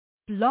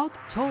Blog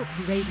Talk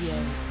Radio.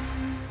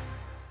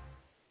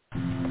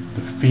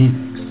 The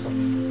phoenix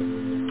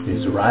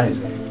is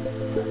rising.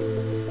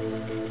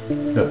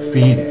 The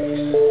phoenix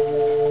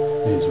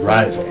is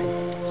rising.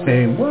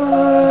 Say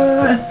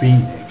what? The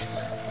phoenix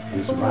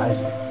is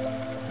rising.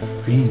 The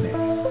phoenix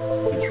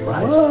is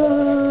rising.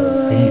 The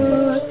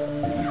phoenix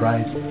is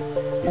rising.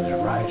 Is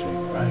rising,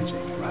 rising,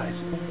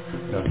 rising.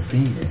 The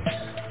phoenix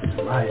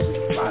is rising,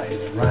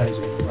 rising,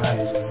 rising, rising,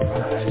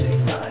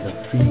 rising, rising. The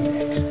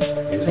phoenix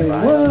is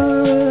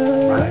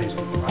rising,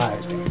 rising,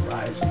 rising, rising.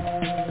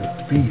 The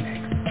phoenix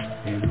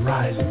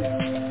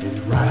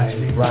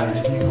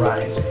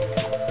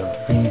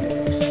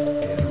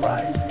is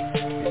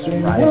rising,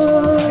 rising, rising. The phoenix is rising,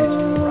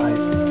 rising,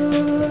 rising.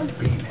 The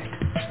phoenix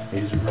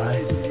is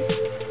rising,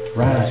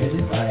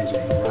 rising,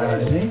 rising,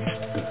 rising.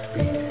 The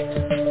phoenix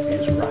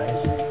is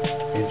rising,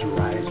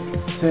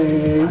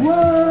 Say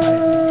what?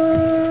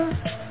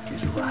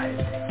 Is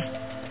rising,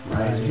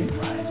 rising,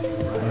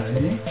 rising,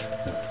 rising.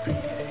 The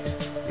phoenix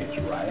is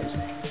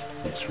rising,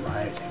 it's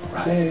rising,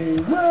 rising. Say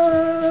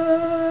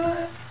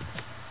what?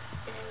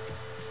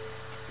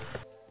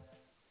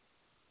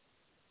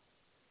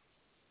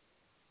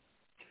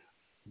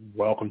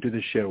 Welcome to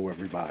the show,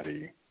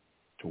 everybody,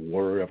 to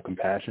Warrior of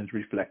Compassion's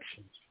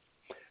Reflections,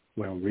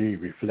 where we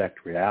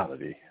reflect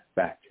reality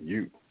back to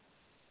you.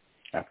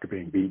 After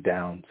being beat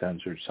down,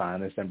 censored,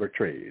 silenced, and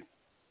betrayed,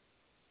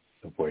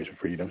 the voice of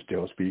freedom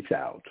still speaks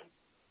out.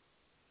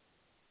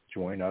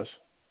 Join us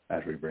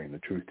as we bring the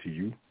truth to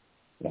you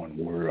on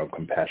Warrior of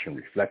Compassion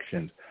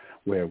Reflections,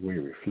 where we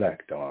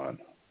reflect on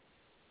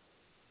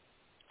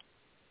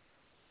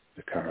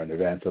the current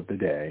events of the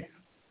day,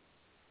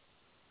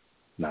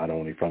 not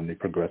only from the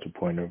progressive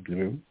point of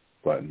view,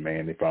 but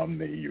mainly from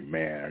the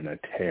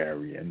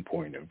humanitarian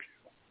point of view.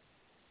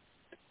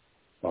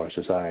 Our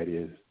society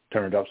is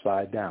turned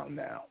upside down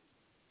now.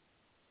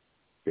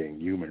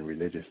 Being human,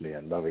 religiously,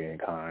 and loving and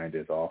kind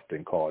is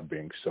often called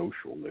being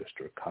socialist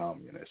or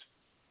communist.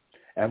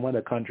 And when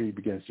a country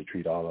begins to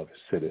treat all of its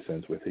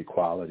citizens with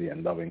equality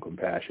and loving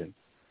compassion,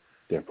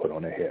 they're put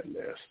on a hit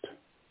list.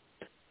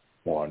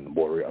 On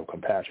Warrior of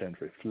Compassion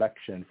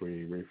Reflections,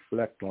 we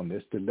reflect on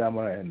this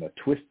dilemma and the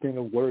twisting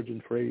of words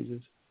and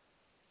phrases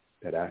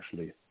that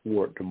actually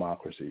thwart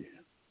democracy.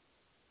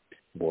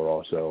 We'll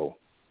also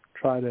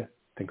try to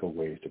think of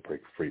ways to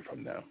break free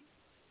from them.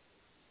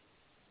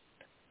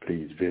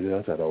 Please visit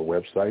us at our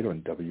website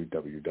on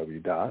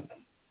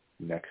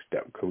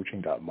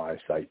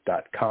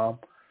www.nextstepcoaching.mysite.com,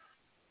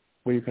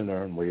 where you can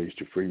learn ways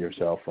to free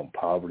yourself from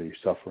poverty,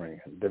 suffering,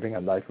 and living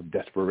a life of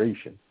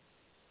desperation,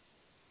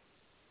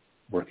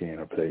 working in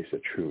a place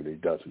that truly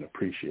doesn't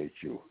appreciate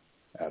you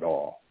at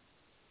all.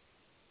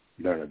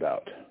 Learn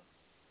about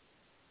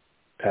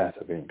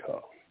passive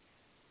income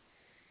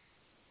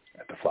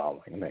at the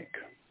following link.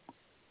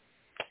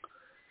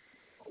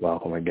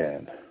 Welcome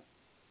again.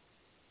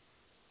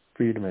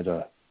 Freedom is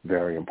a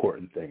very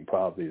important thing,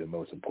 probably the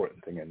most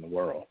important thing in the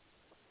world.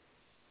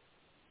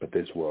 But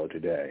this world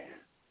today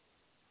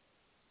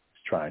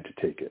is trying to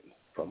take it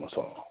from us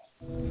all.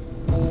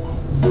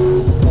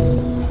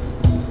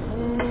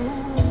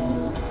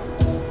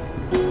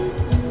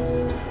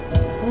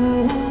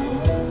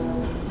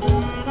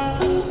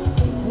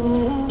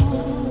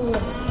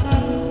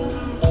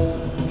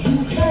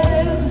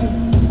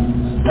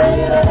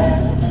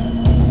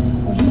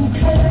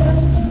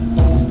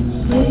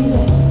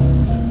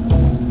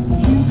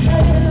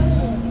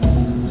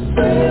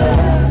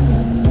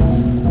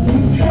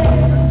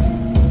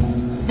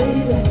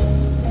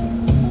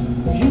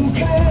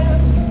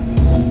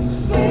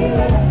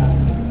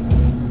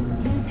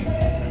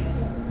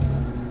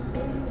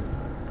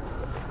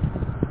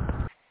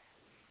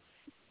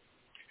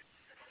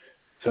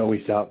 So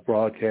we stopped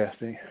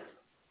broadcasting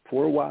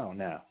for a while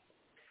now,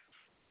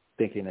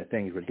 thinking that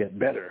things would get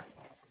better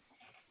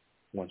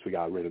once we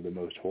got rid of the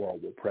most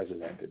horrible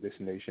president that this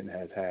nation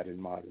has had in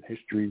modern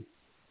history.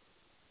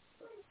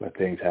 But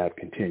things have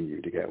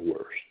continued to get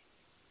worse.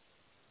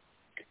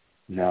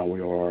 Now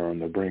we are on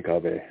the brink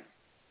of a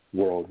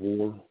world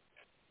war.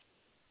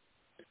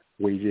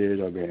 Wages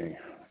are being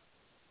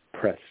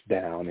pressed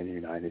down in the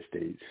United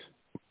States,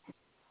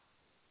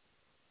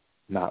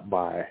 not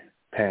by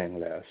paying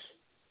less,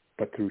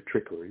 but through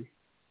trickery,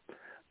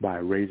 by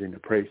raising the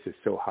prices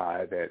so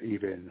high that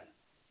even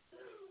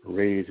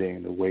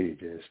raising the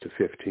wages to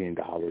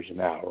 $15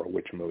 an hour,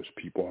 which most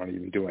people aren't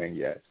even doing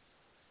yet,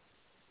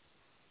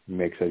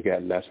 makes us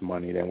get less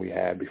money than we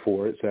had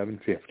before at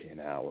 $7.50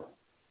 an hour.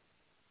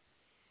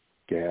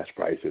 Gas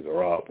prices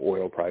are up,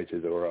 oil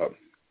prices are up.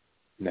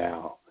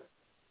 Now,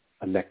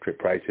 electric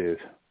prices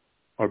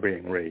are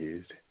being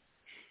raised,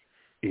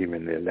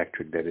 even the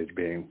electric that is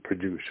being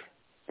produced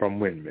from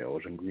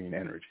windmills and green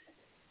energy.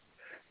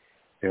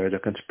 There is a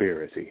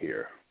conspiracy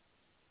here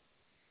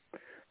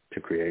to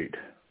create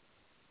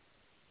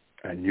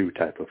a new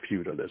type of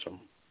feudalism,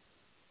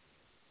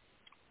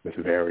 with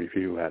very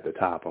few at the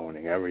top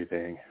owning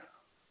everything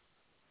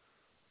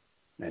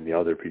and the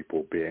other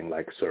people being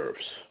like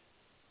serfs,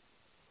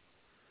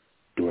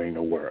 doing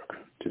the work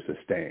to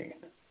sustain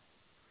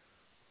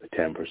the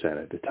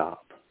 10% at the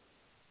top.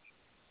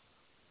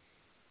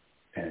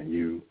 And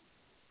you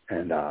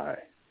and I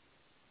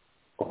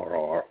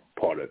are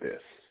part of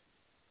this,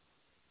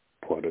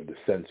 part of the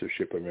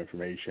censorship of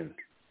information,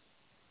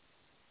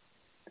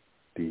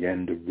 the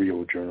end of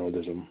real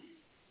journalism,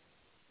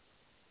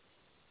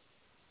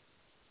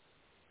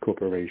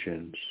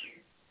 corporations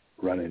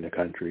running the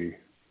country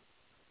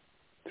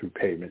through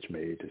payments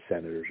made to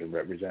senators and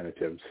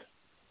representatives,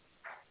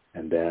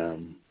 and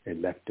them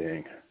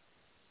electing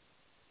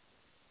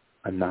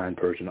a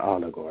 9-person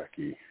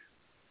oligarchy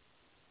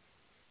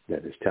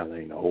that is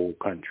telling the whole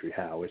country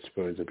how it's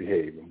supposed to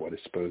behave and what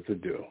it's supposed to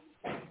do.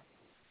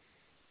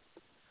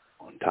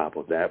 On top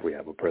of that, we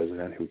have a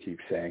president who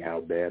keeps saying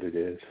how bad it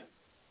is,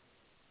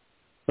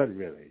 but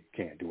really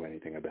can't do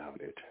anything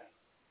about it.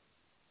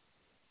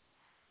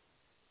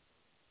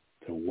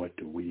 So what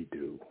do we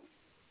do?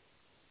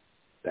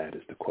 That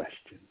is the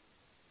question.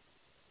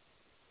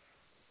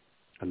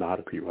 A lot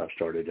of people have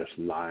started just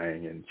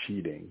lying and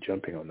cheating,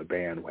 jumping on the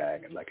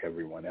bandwagon like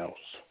everyone else.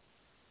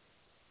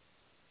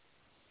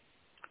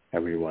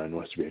 Everyone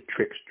wants to be a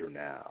trickster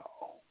now,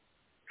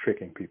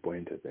 tricking people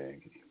into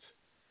things,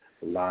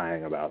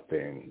 lying about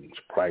things,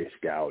 price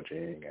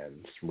gouging,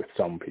 and with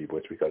some people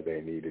it's because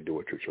they need to do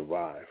it to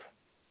survive.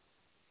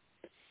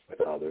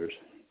 With others,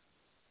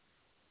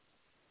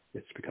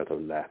 it's because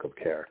of lack of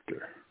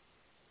character.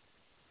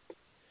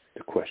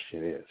 The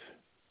question is,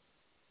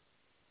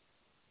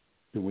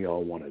 do we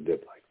all want to live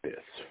like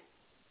this?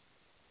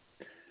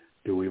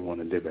 Do we want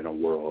to live in a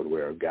world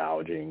where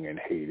gouging and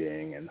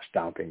hating and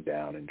stomping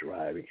down and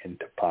driving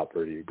into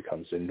poverty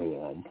becomes the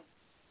norm,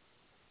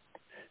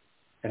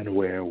 and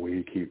where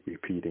we keep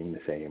repeating the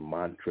same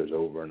mantras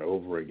over and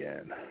over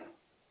again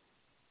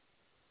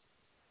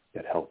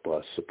that help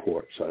us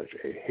support such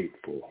a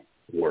hateful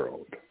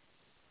world?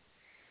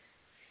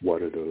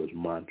 What are those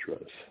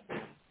mantras?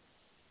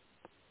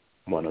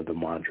 One of the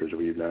mantras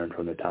we learned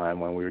from the time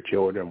when we were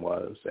children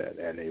was that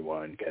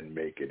anyone can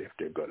make it if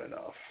they're good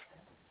enough.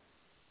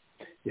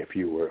 If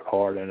you work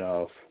hard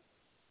enough,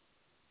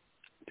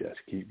 just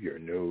keep your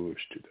nose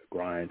to the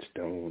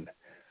grindstone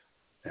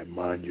and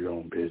mind your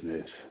own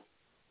business,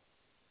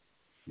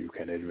 you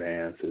can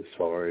advance as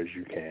far as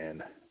you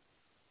can,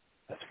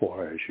 as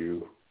far as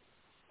you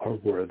are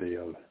worthy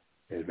of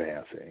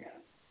advancing.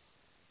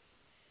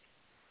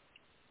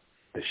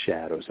 The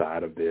shadow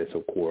side of this,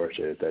 of course,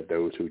 is that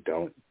those who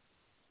don't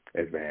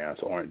advance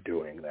aren't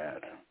doing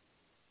that.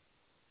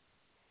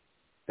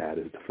 That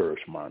is the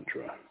first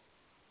mantra.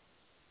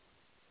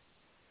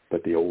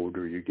 But the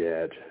older you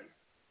get,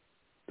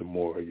 the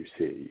more you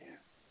see.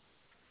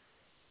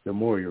 The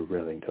more you're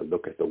willing to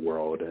look at the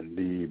world and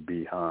leave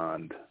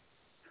behind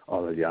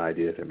all of the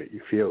ideas that make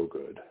you feel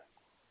good,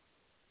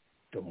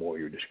 the more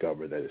you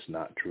discover that it's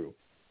not true.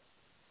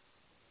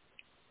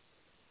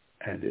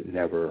 And it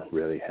never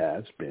really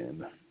has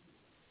been.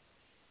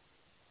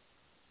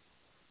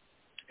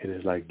 It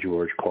is like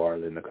George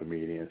Carlin, the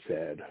comedian,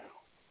 said,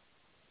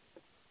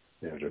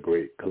 there's a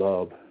great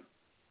club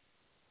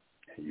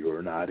and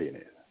you're not in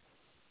it.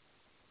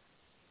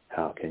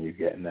 How can you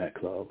get in that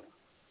club?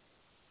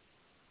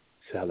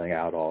 Selling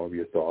out all of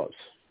your thoughts,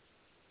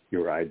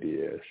 your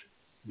ideas,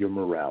 your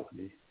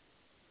morality,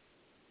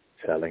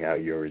 selling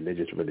out your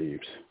religious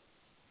beliefs,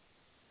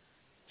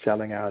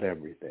 selling out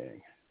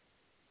everything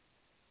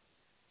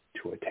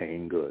to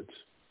attain goods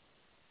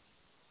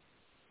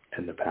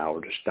and the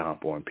power to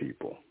stomp on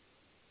people.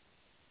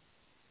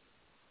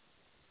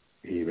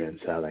 Even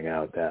selling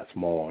out that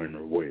small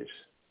inner voice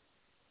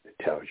that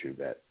tells you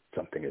that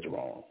something is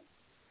wrong.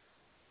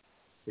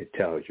 It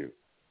tells you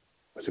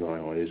what's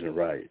going on isn't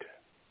right.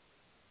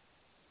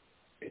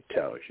 It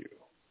tells you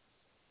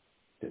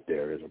that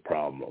there is a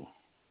problem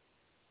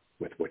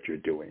with what you're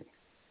doing.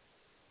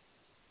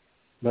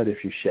 But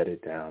if you shut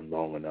it down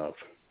long enough,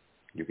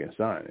 you can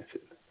silence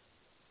it.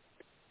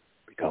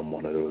 Become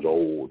one of those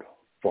old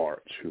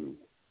farts who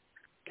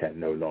can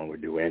no longer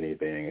do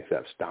anything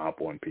except stomp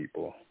on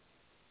people.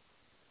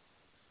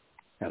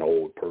 An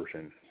old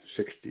person,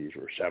 60s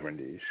or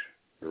 70s,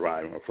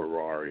 driving a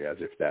Ferrari as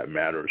if that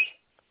matters.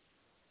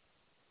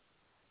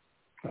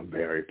 A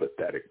very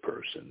pathetic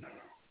person.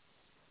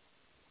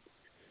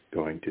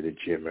 Going to the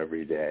gym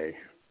every day,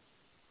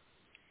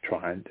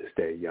 trying to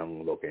stay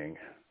young looking,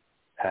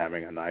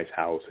 having a nice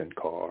house and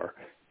car,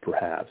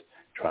 perhaps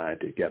trying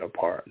to get a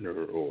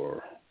partner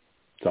or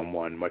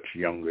someone much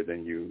younger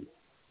than you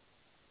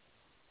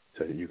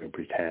so that you can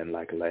pretend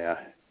like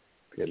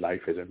your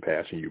life isn't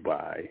passing you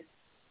by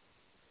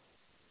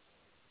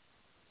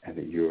and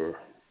that you're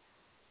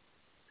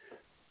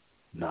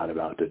not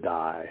about to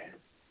die,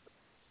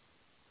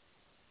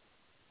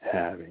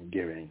 having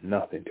given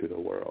nothing to the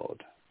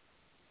world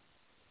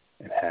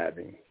and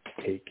having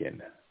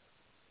taken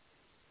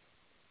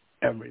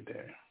everything.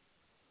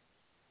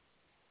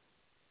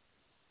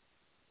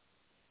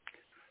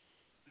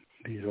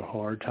 These are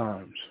hard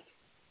times,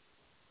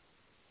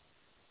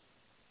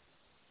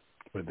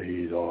 but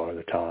these are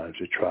the times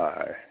to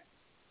try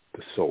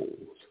the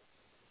souls,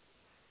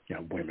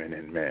 young women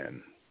and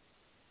men,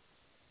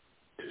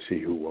 to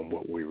see who and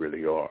what we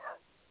really are.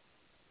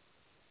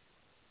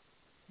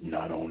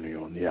 not only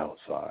on the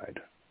outside.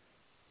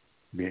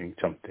 Being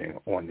something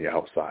on the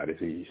outside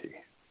is easy.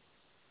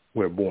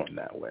 We're born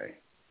that way.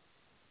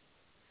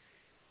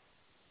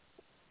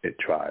 It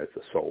tries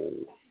the soul.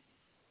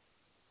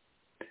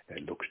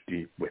 It looks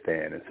deep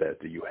within and says,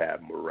 do you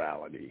have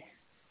morality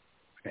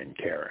and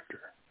character?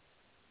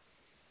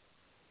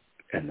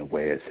 And the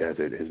way it says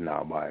it is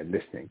not by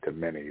listening to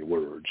many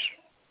words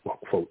or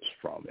quotes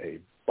from a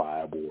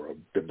Bible or a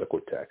biblical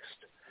text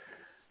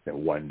that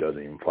one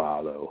doesn't even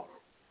follow.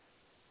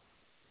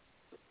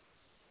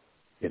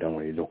 It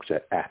only looks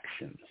at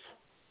actions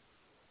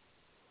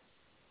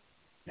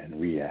and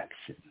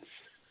reactions.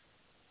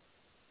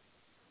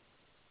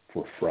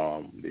 For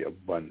from the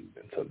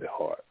abundance of the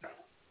heart,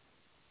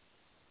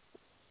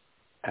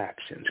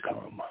 actions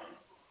come.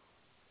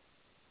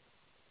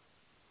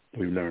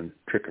 We learn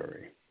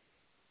trickery.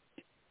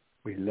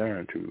 We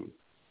learn to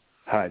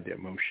hide the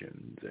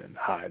emotions and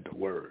hide the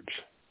words.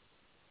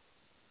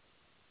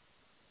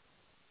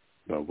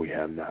 But we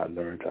have not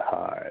learned to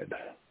hide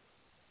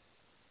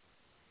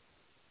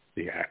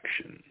the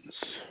actions.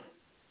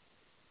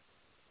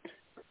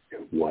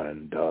 If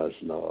one does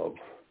love,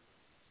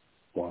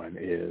 one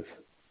is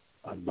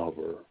a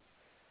lover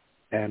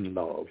and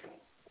love.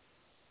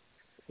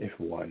 If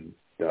one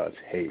does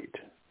hate,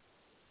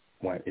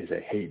 one is a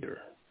hater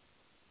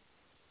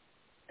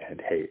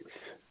and hates.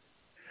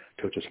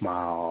 So to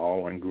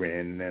smile and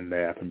grin and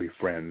laugh and be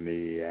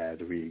friendly as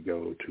we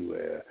go to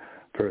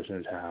a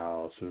person's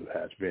house who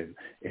has been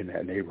in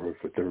that neighborhood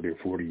for 30 or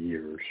 40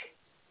 years,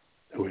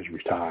 who is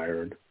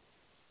retired,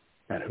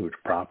 and whose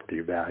property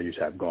values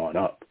have gone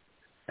up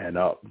and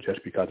up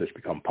just because it's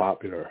become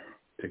popular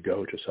to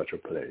go to such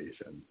a place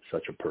and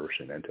such a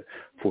person and to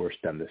force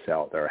them to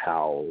sell their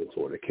house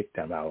or to kick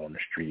them out on the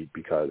street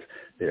because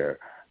their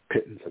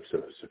pittance of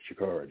Social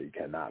Security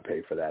cannot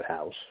pay for that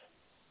house.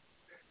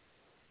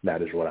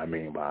 That is what I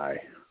mean by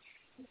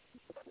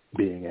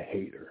being a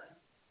hater.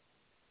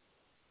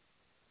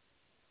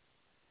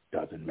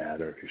 Doesn't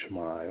matter if you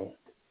smile.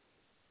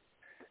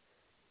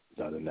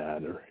 Doesn't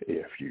matter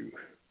if you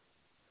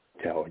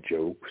tell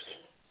jokes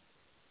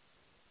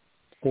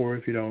or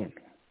if you don't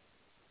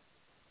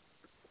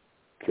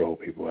throw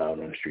people out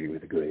on the street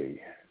with glee.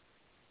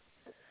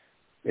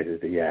 It is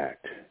the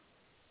act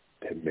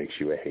that makes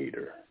you a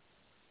hater.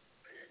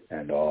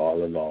 And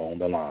all along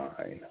the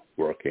line,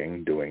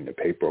 working, doing the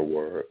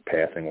paperwork,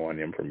 passing on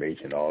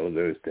information, all of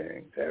those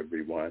things,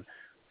 everyone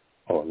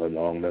all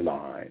along the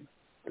line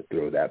to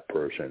throw that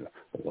person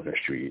on the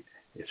street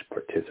is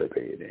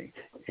participating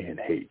in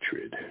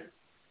hatred,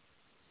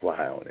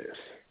 vileness,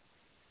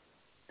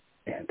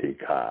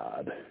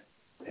 anti-God,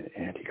 and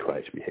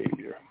antichrist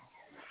behavior.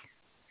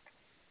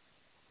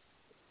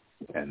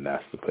 And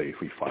that's the place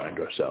we find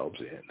ourselves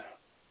in.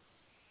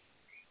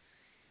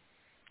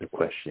 The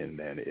question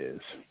then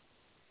is,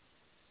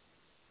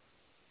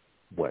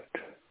 what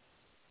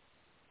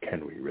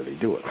can we really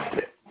do about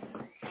it?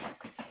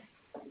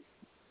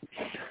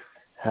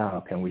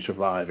 How can we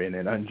survive in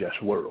an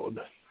unjust world?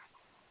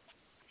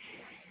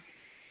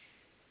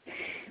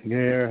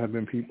 There have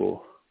been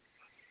people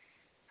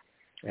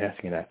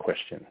asking that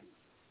question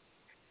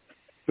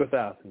for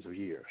thousands of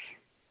years.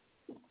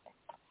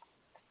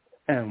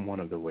 And one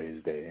of the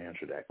ways they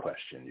answer that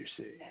question, you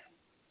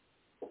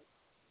see,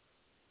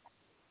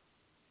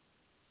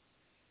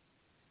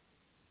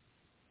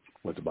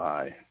 was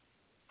by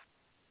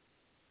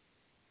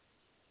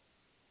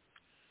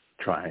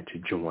trying to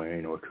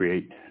join or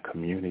create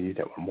communities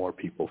that were more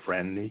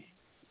people-friendly,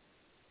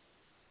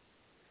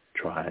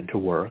 trying to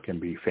work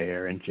and be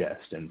fair and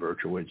just and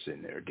virtuous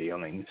in their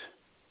dealings,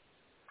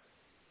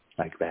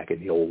 like back in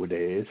the old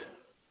days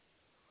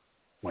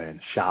when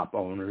shop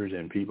owners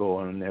and people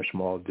in their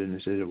small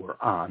businesses were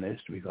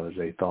honest because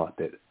they thought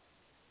that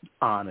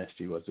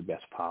honesty was the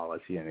best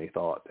policy, and they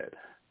thought that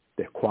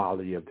the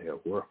quality of their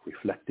work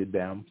reflected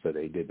them, so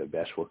they did the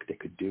best work they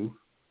could do.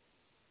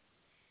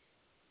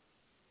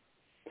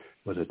 It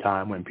was a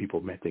time when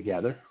people met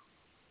together,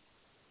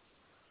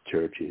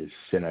 churches,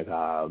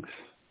 synagogues,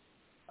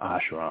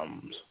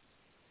 ashrams,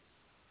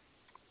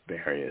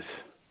 various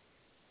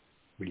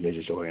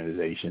religious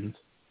organizations,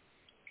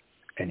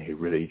 and they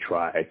really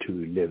tried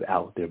to live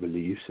out their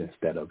beliefs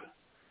instead of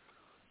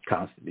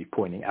constantly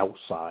pointing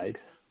outside,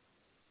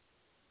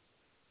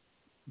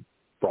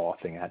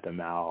 frothing at the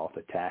mouth,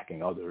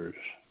 attacking others,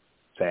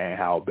 saying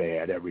how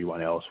bad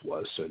everyone else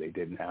was so they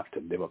didn't have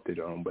to live up to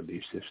their own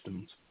belief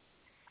systems.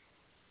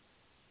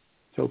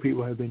 So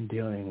people have been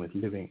dealing with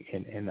living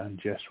in an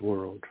unjust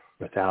world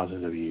for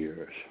thousands of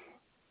years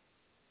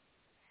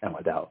and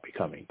without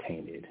becoming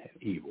tainted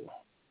and evil.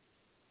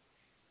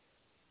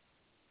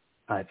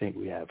 I think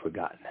we have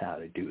forgotten how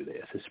to do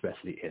this,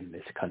 especially in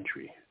this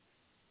country,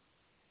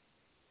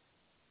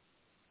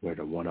 where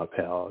the one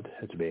upheld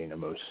as being the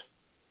most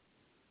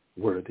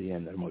worthy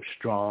and the most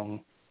strong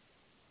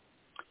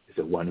is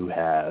the one who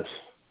has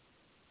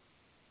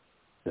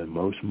the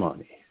most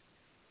money,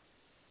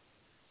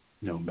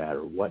 no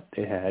matter what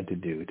they had to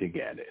do to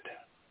get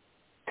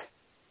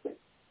it.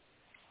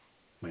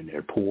 When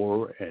they're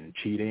poor and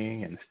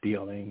cheating and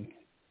stealing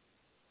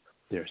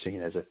they're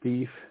seen as a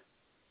thief,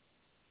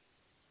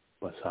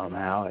 but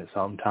somehow at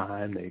some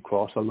time they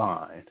cross a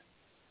line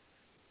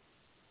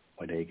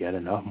where they get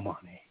enough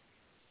money,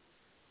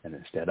 and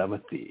instead of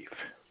a thief,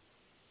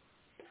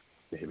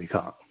 they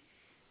become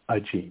a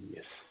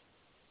genius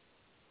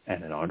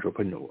and an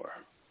entrepreneur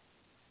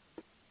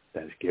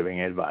that's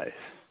giving advice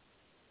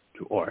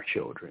to our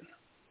children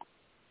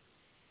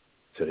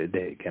so that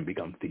they can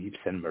become thieves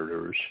and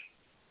murderers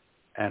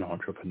and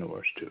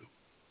entrepreneurs too.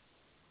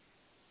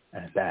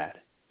 And that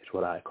is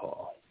what I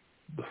call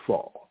the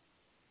fall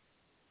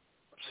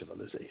of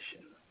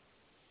civilization.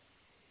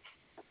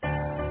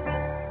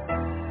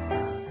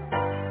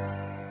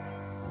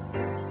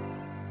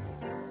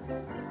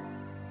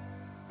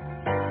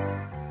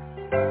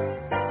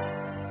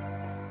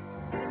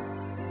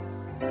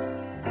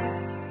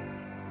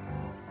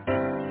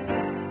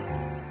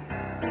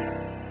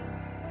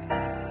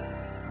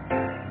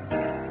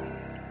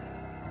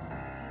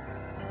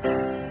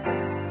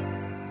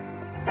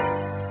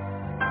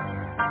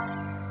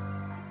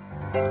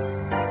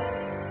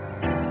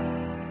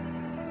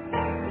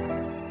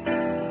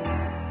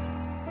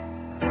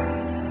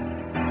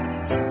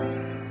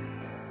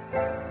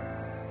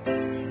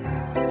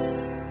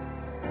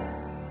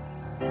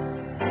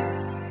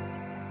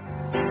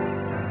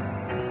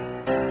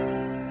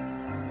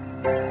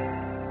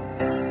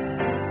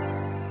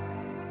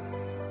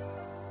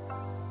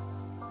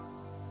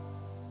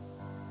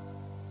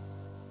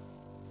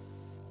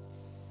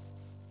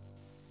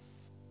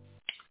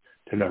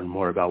 To learn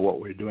more about what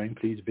we're doing,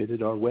 please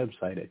visit our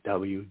website at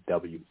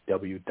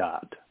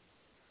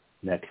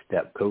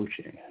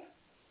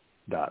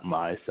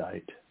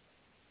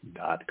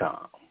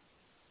www.nextstepcoaching.mysite.com.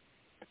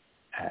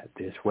 At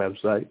this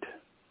website,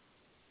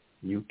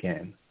 you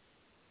can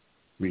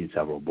read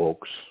several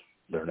books,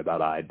 learn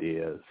about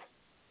ideas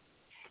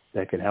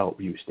that can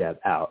help you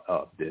step out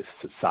of this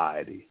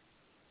society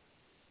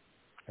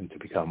and to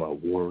become a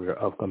warrior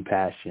of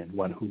compassion,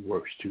 one who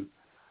works to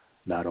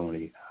not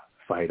only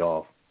fight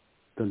off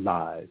the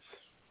lies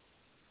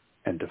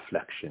and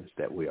deflections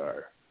that we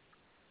are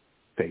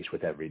faced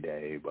with every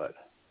day, but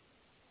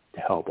to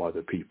help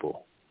other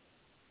people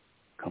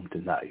come to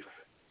life.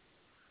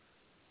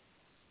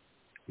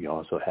 We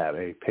also have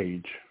a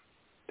page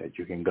that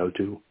you can go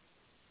to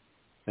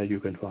that you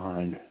can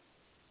find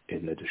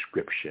in the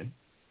description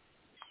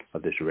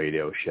of this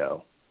radio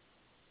show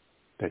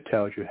that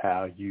tells you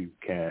how you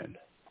can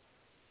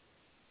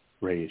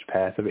raise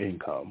passive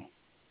income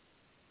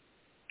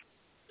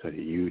so that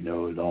you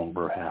no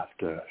longer have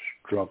to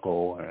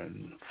struggle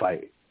and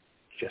fight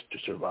just to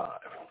survive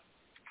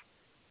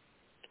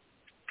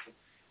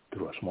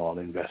through a small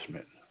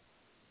investment.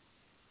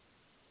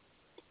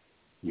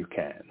 You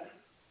can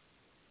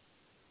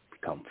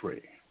become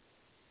free.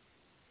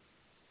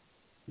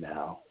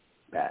 Now,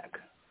 back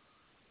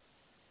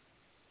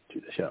to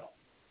the show.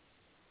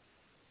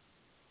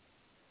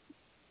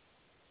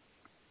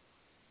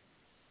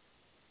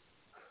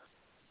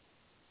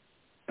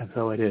 And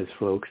so it is,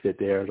 folks, that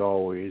there's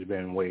always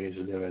been ways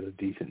to live as a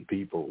decent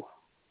people.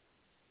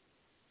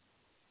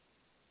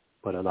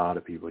 But a lot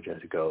of people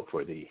just go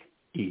for the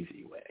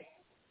easy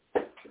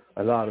way.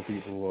 A lot of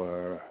people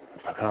are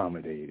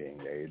accommodating.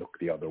 They look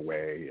the other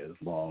way as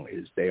long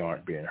as they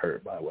aren't being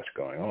hurt by what's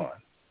going on.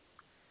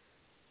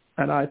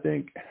 And I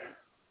think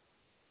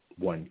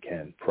one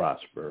can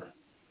prosper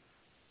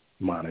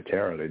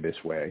monetarily this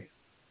way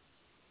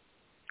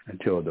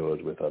until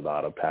those with a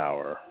lot of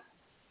power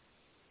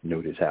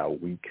notice how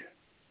weak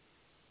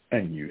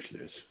and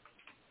useless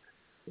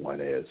one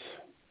is,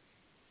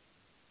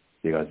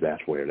 because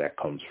that's where that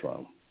comes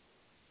from,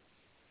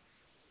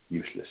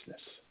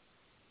 uselessness.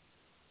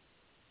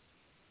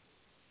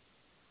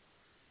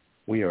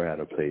 We are at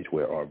a place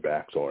where our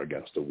backs are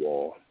against the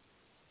wall,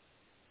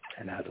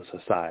 and as a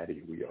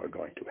society, we are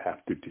going to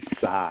have to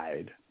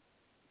decide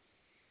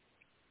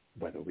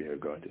whether we are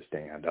going to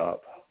stand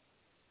up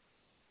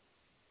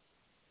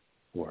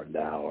or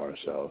allow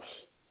ourselves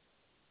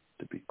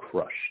to be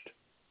crushed.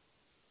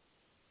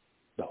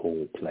 The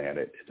whole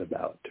planet is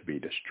about to be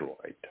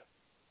destroyed.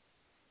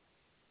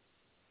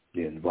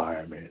 The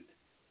environment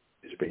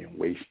is being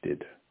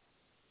wasted.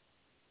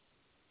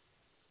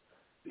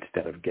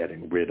 Instead of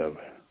getting rid of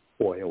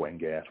oil and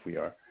gas, we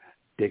are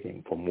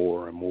digging for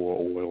more and more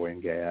oil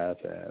and gas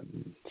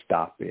and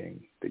stopping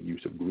the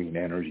use of green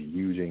energy,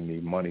 using the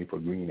money for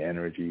green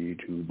energy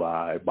to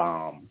buy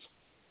bombs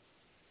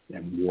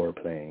and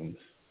warplanes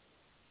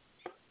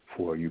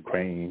for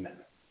Ukraine,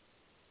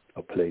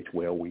 a place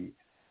where we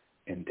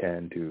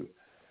intend to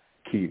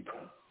keep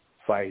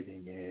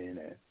fighting in,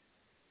 and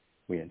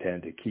we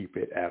intend to keep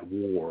it at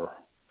war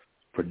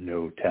for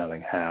no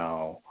telling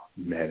how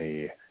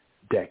many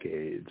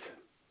decades,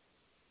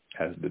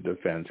 as the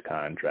defense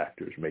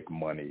contractors make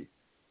money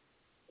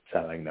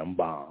selling them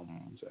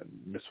bombs and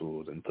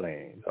missiles and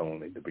planes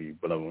only to be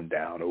blown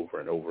down over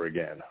and over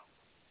again.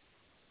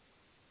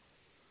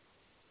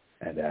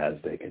 And as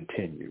they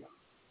continue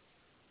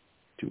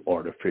to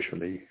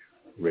artificially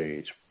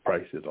raise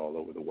prices all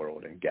over the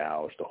world and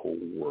gouge the whole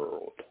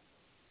world,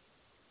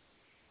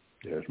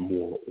 There's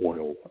more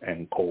oil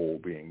and coal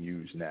being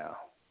used now.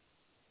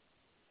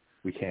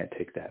 We can't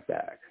take that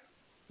back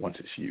once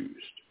it's used.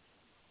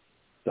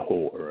 The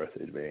whole earth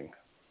is being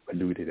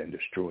polluted and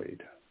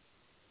destroyed.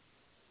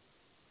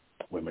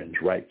 Women's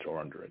rights are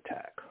under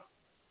attack.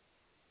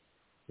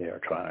 They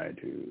are trying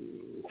to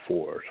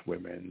force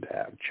women to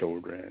have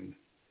children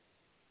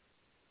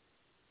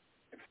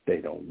if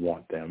they don't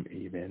want them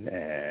even,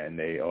 and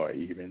they are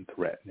even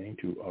threatening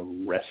to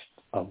arrest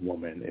a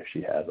woman if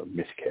she has a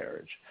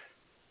miscarriage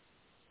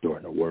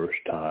during the worst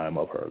time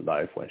of her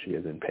life when she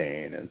is in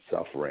pain and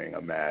suffering.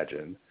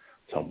 Imagine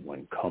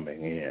someone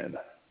coming in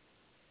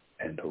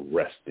and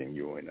arresting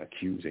you and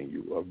accusing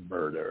you of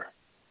murder.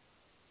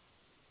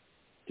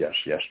 Just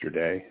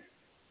yesterday,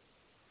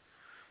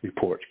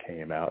 reports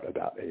came out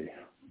about a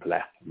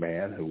black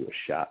man who was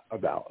shot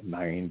about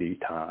 90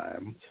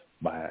 times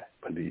by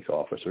police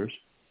officers.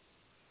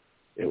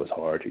 It was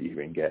hard to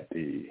even get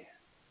the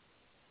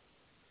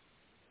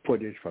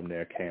footage from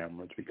their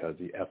cameras because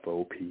the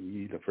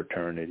FOP, the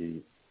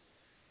fraternity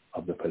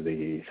of the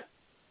police,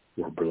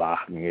 were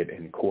blocking it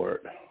in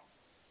court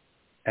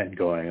and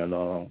going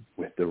along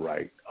with the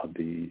right of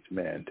these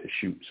men to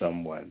shoot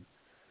someone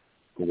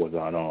who was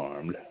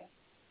unarmed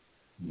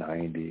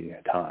 90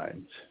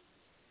 times.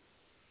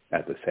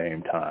 At the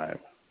same time,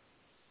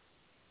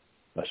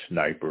 a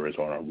sniper is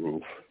on a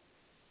roof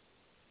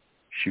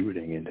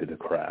shooting into the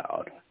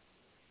crowd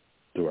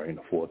during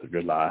the 4th of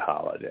July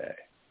holiday.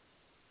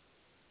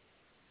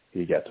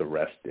 He gets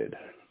arrested,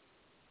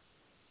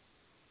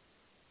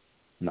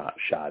 not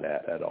shot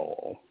at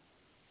all.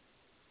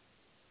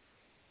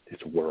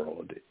 This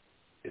world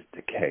is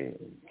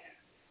decaying.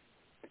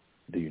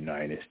 The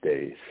United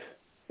States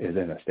is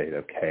in a state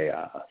of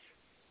chaos.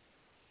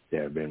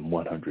 There have been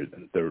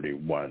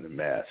 131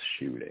 mass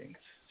shootings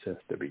since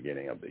the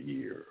beginning of the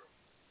year.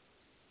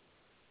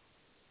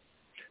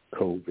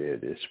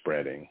 COVID is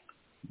spreading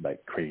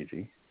like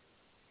crazy.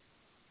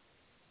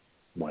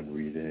 One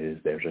reason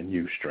is there's a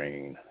new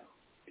strain.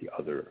 The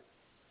other,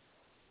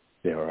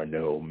 there are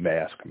no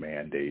mask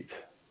mandates,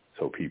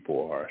 so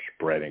people are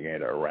spreading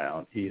it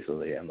around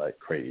easily and like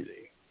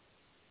crazy.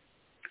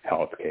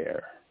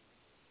 Healthcare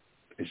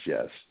is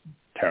just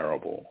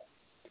terrible,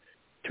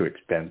 too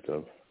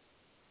expensive.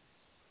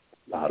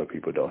 A lot of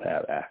people don't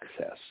have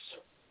access.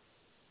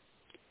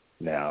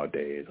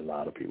 Nowadays, a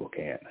lot of people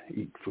can't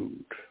eat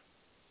food.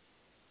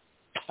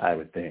 I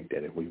would think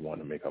that if we want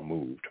to make a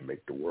move to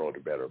make the world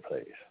a better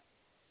place,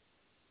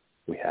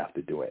 we have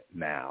to do it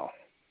now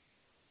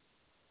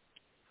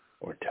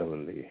or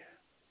totally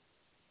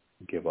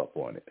give up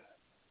on it.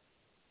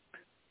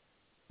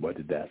 What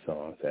did that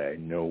song say?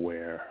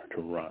 Nowhere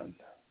to run,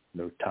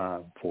 no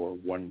time for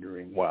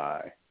wondering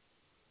why.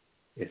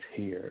 It's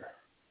here.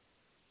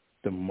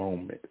 The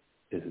moment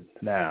is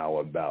now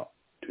about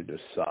to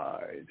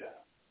decide.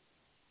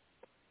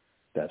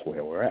 That's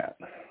where we're at.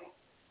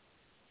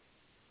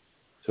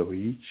 So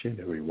each and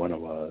every one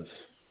of us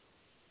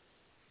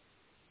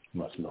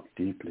must look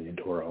deeply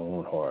into our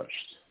own hearts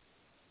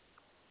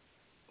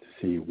to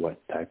see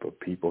what type of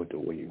people do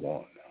we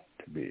want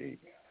to be.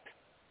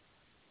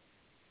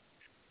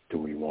 Do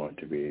we want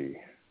to be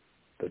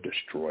the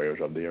destroyers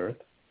of the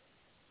earth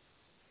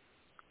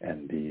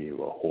and be a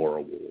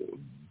horrible,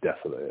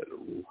 desolate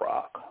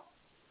rock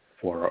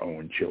for our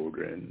own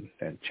children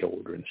and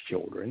children's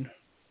children?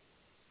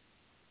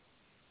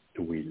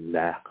 Do we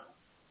lack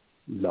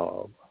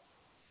love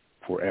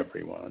for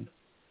everyone?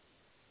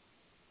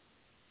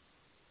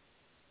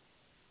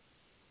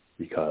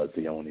 Because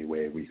the only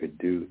way we could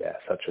do that,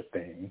 such a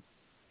thing,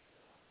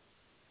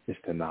 is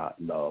to not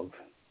love.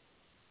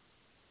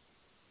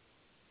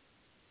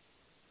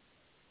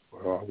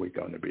 Or are we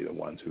going to be the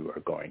ones who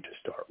are going to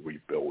start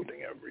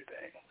rebuilding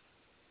everything?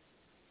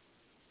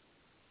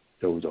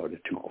 Those are the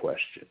two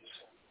questions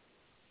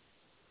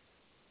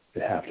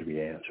that have to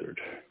be answered.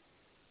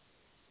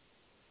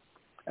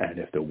 And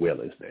if the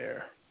will is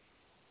there,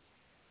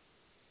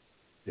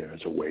 there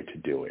is a way to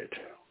do it.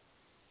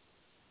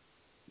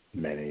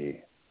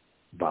 Many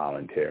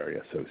voluntary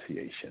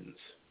associations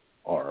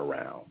are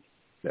around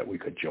that we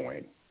could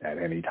join at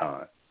any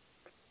time,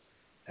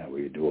 and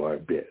we do our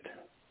bit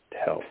to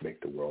help make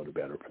the world a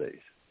better place.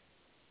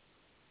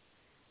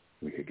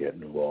 We could get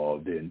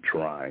involved in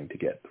trying to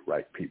get the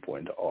right people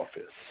into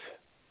office.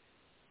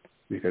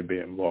 We could be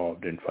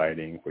involved in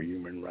fighting for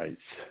human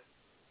rights.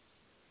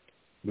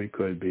 We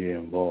could be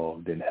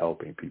involved in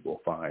helping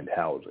people find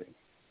housing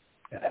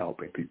and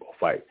helping people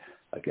fight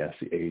against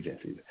the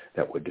agencies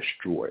that would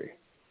destroy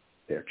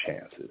their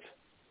chances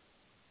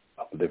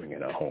of living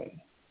in a home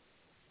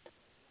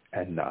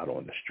and not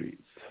on the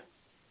streets.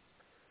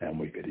 And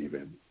we could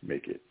even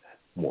make it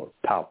more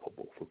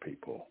palpable for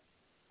people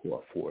who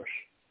are forced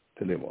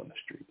to live on the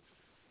streets.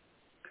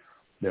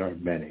 There are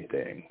many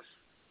things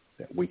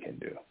that we can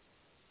do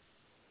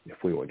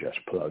if we will just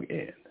plug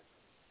in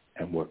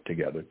and work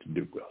together to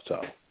do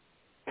so.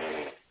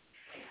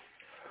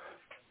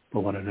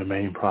 But one of the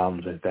main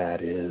problems with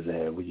that is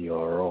that we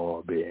are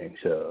all being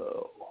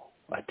so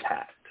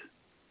attacked,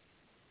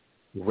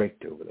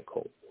 raked over the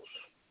coals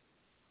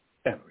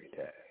every day.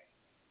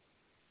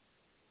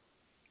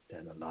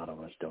 A lot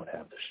of us don't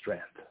have the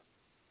strength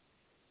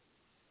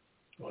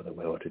or the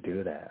will to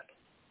do that.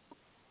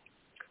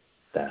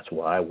 That's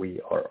why we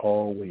are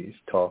always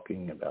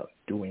talking about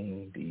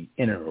doing the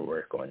inner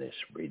work on this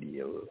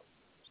radio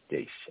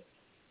station,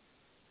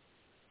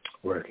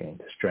 working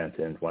to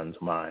strengthen one's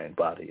mind,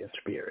 body, and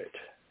spirit.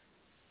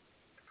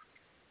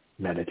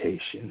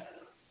 Meditation,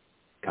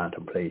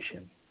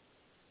 contemplation,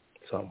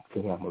 some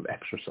form of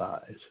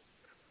exercise,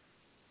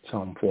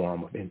 some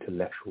form of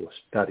intellectual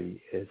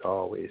study is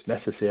always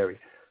necessary.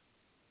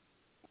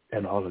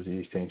 And all of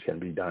these things can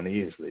be done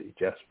easily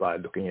just by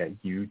looking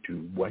at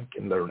YouTube. One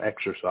can learn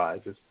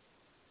exercises.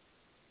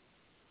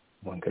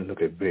 One can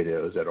look at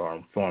videos that are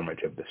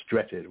informative, that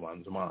stretches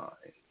one's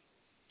mind,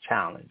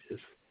 challenges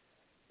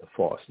the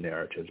false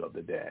narratives of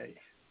the day.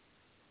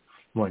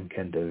 One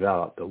can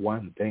develop the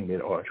one thing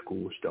that our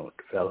schools don't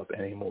develop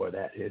anymore,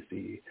 that is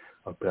the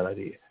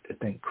ability to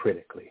think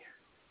critically,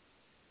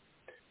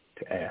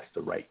 to ask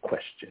the right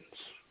questions,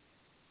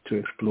 to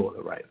explore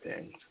the right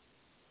things.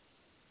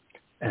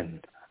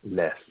 And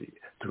lastly,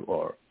 through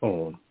our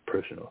own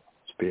personal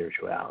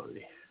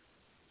spirituality,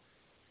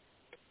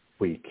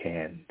 we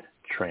can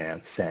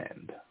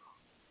transcend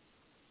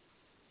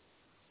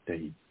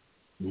the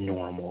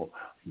normal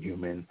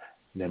human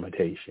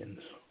limitations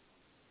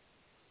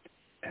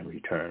and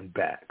return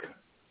back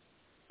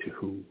to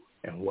who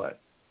and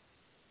what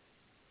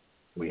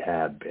we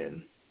have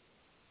been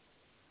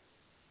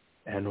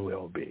and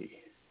will be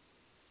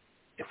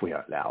if we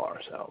allow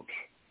ourselves.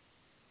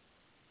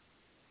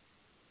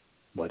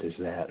 What is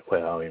that?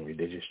 Well, in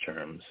religious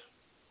terms,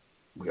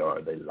 we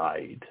are the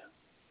light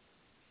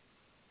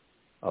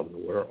of the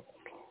world.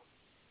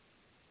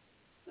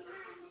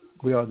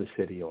 We are the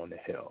city on the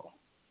hill.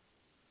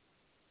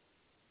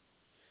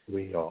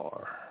 We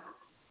are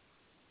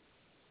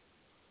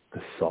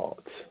the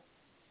salt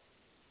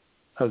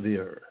of the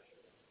earth,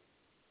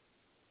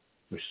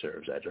 which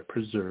serves as a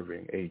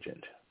preserving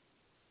agent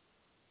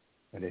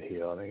and a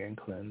healing and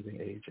cleansing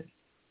agent.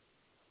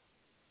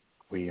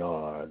 We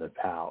are the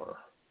power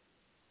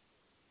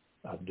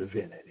of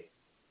divinity,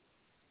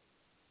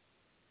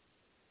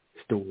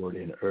 stored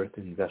in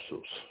earthen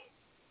vessels,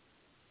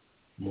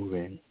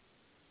 moving,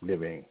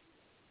 living,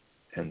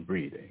 and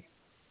breathing,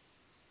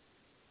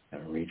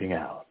 and reaching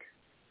out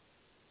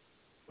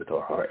with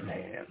our heart and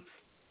hands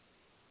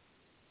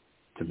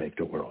to make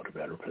the world a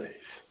better place.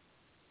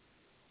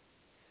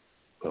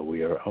 But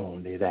we are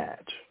only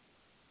that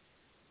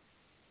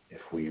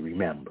if we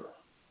remember,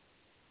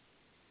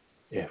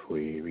 if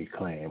we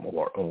reclaim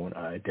our own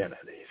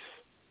identities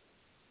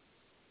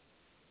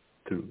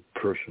through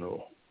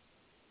personal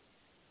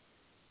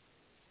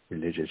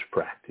religious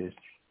practice,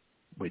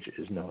 which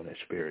is known as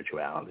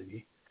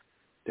spirituality.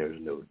 There's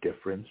no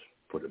difference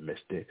for the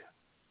mystic.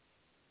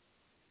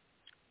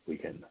 We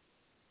can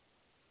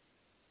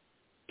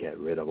get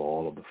rid of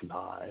all of the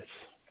lies.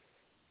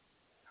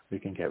 We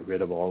can get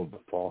rid of all of the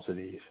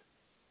falsities.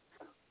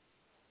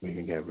 We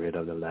can get rid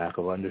of the lack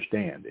of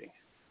understanding.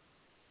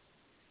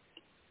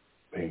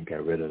 We can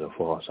get rid of the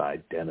false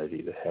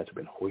identity that has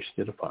been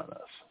hoisted upon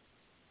us.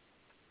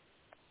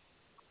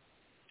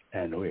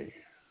 And we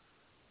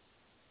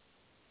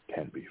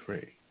can be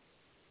free.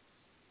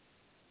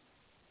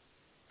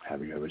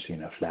 Have you ever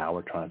seen a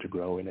flower trying to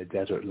grow in a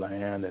desert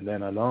land, and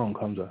then along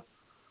comes a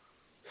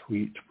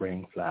sweet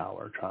spring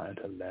flower trying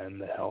to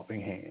lend a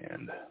helping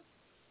hand,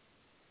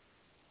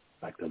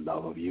 like the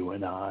love of you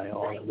and I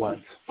all at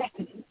once?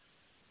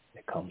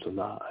 It comes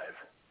alive.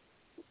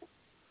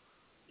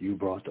 You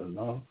brought the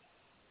love.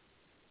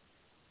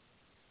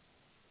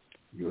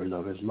 Your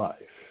love is life.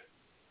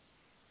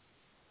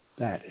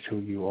 That is who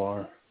you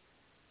are.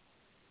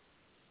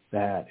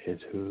 That is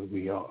who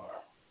we are.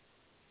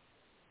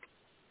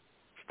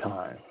 It's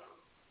time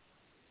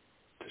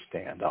to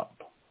stand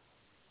up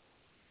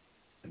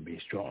and be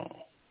strong,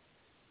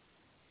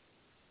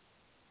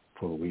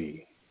 for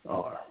we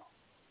are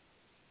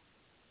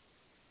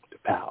the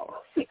power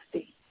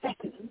 60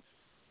 seconds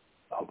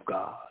of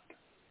God.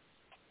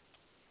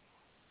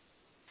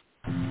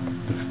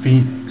 The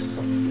phoenix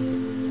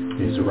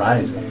is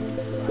rising.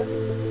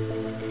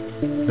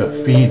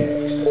 The phoenix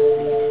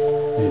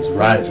is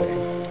rising.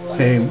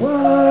 Say what?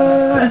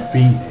 The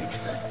phoenix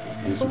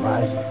is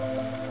rising.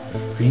 The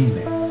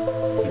phoenix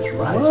is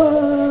rising. What?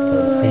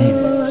 The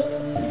phoenix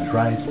is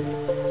rising.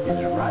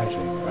 Is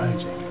rising,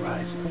 rising,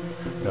 rising.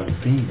 The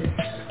phoenix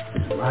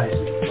is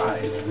rising,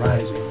 rising,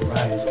 rising,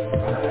 rising,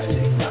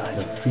 rising, rising.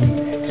 The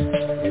phoenix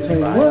is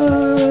rising,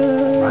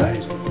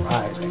 rising,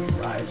 rising,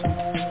 rising.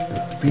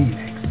 The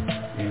phoenix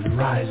is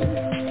rising,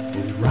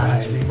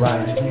 rising,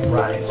 rising,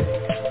 rising.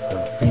 The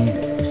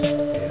phoenix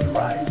is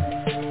rising,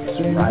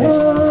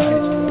 rising,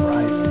 rising,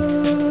 rising.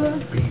 The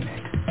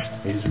phoenix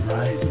is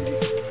rising,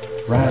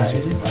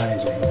 rising,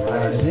 rising,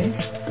 rising.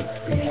 The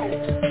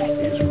phoenix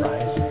is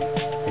rising,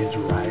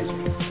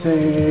 rising.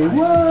 Say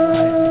what?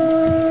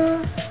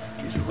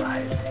 Is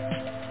rising,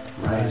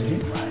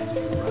 rising,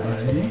 rising,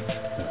 rising.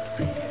 The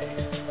phoenix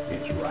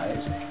is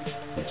rising,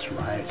 it's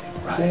rising,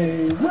 rising.